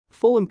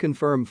Fulham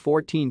confirm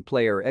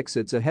 14-player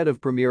exits ahead of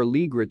Premier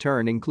League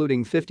return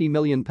including £50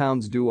 million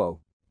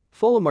duo.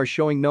 Fulham are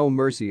showing no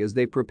mercy as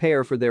they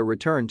prepare for their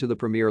return to the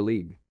Premier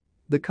League.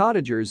 The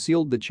Cottagers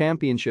sealed the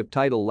championship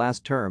title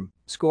last term,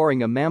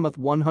 scoring a mammoth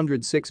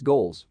 106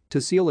 goals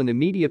to seal an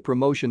immediate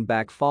promotion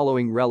back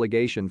following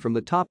relegation from the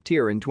top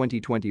tier in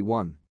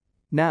 2021.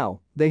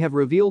 Now, they have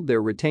revealed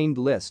their retained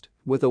list,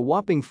 with a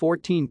whopping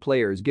 14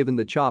 players given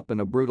the chop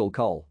and a brutal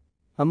cull.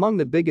 Among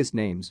the biggest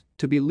names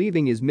to be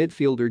leaving is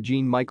midfielder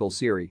Jean-Michel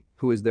Seri,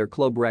 who is their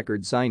club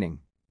record signing.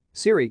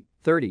 Seri,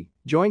 30,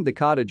 joined the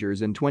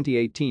Cottagers in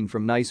 2018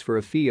 from Nice for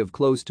a fee of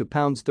close to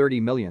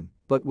 £30 million,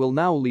 but will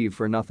now leave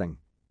for nothing.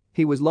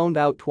 He was loaned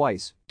out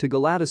twice to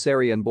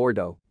Galatasaray and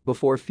Bordeaux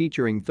before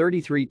featuring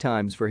 33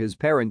 times for his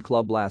parent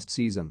club last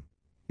season.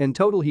 In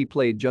total he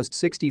played just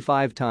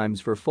 65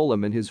 times for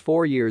Fulham in his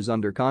 4 years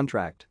under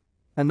contract.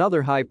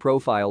 Another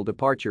high-profile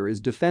departure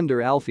is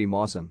defender Alfie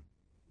Mawson.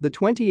 The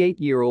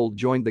 28-year-old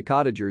joined the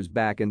Cottagers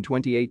back in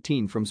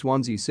 2018 from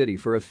Swansea City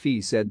for a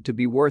fee said to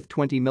be worth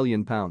 £20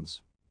 million.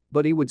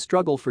 But he would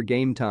struggle for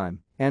game time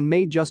and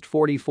made just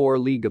 44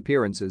 league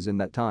appearances in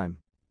that time.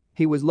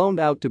 He was loaned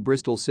out to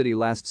Bristol City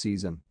last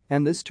season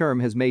and this term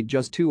has made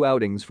just 2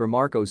 outings for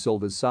Marco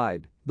Silva's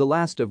side, the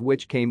last of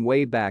which came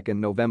way back in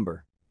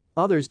November.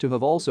 Others to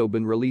have also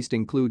been released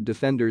include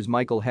defenders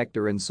Michael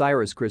Hector and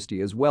Cyrus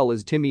Christie as well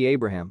as Timmy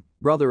Abraham,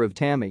 brother of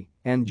Tammy,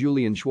 and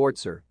Julian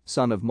Schwarzer,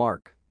 son of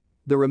Mark.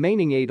 The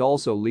remaining 8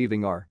 also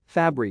leaving are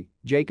Fabry,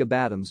 Jacob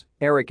Adams,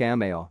 Eric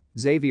Amaya,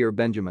 Xavier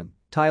Benjamin,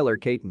 Tyler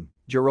Caton,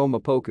 Jerome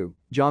Opoku,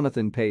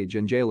 Jonathan Page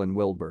and Jalen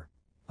Wilbur.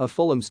 A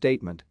Fulham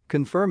statement,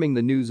 confirming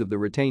the news of the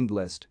retained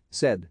list,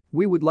 said,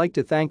 "We would like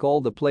to thank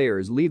all the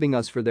players leaving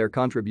us for their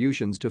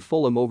contributions to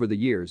Fulham over the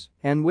years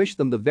and wish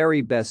them the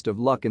very best of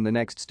luck in the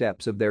next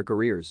steps of their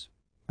careers."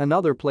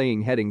 Another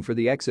playing heading for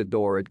the exit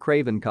door at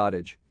Craven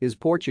Cottage is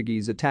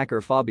Portuguese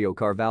attacker Fabio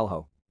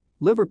Carvalho.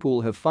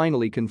 Liverpool have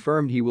finally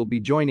confirmed he will be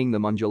joining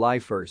them on July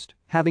 1,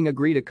 having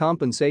agreed a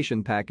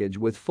compensation package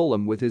with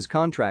Fulham with his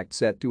contract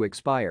set to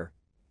expire.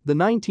 The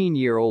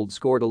 19-year-old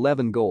scored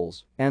 11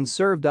 goals and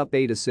served up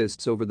 8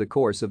 assists over the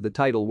course of the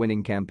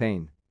title-winning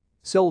campaign.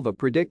 Silva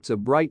predicts a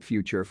bright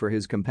future for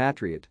his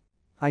compatriot.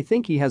 "I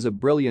think he has a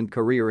brilliant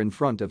career in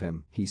front of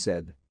him," he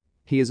said.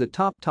 "He is a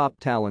top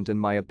talent in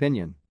my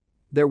opinion.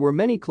 There were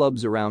many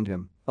clubs around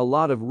him, a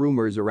lot of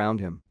rumors around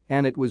him,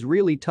 and it was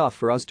really tough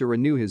for us to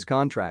renew his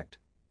contract.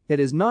 It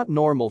is not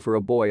normal for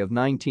a boy of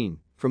 19,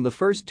 from the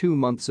first 2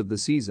 months of the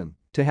season,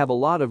 to have a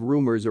lot of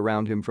rumors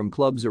around him from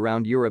clubs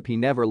around Europe. He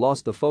never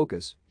lost the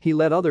focus, he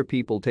let other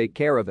people take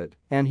care of it,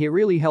 and he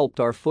really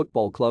helped our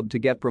football club to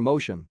get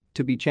promotion,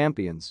 to be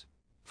champions.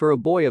 For a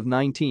boy of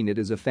 19 it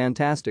is a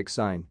fantastic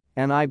sign,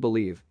 and I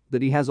believe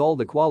that he has all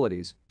the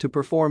qualities to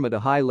perform at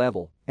a high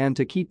level and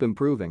to keep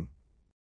improving."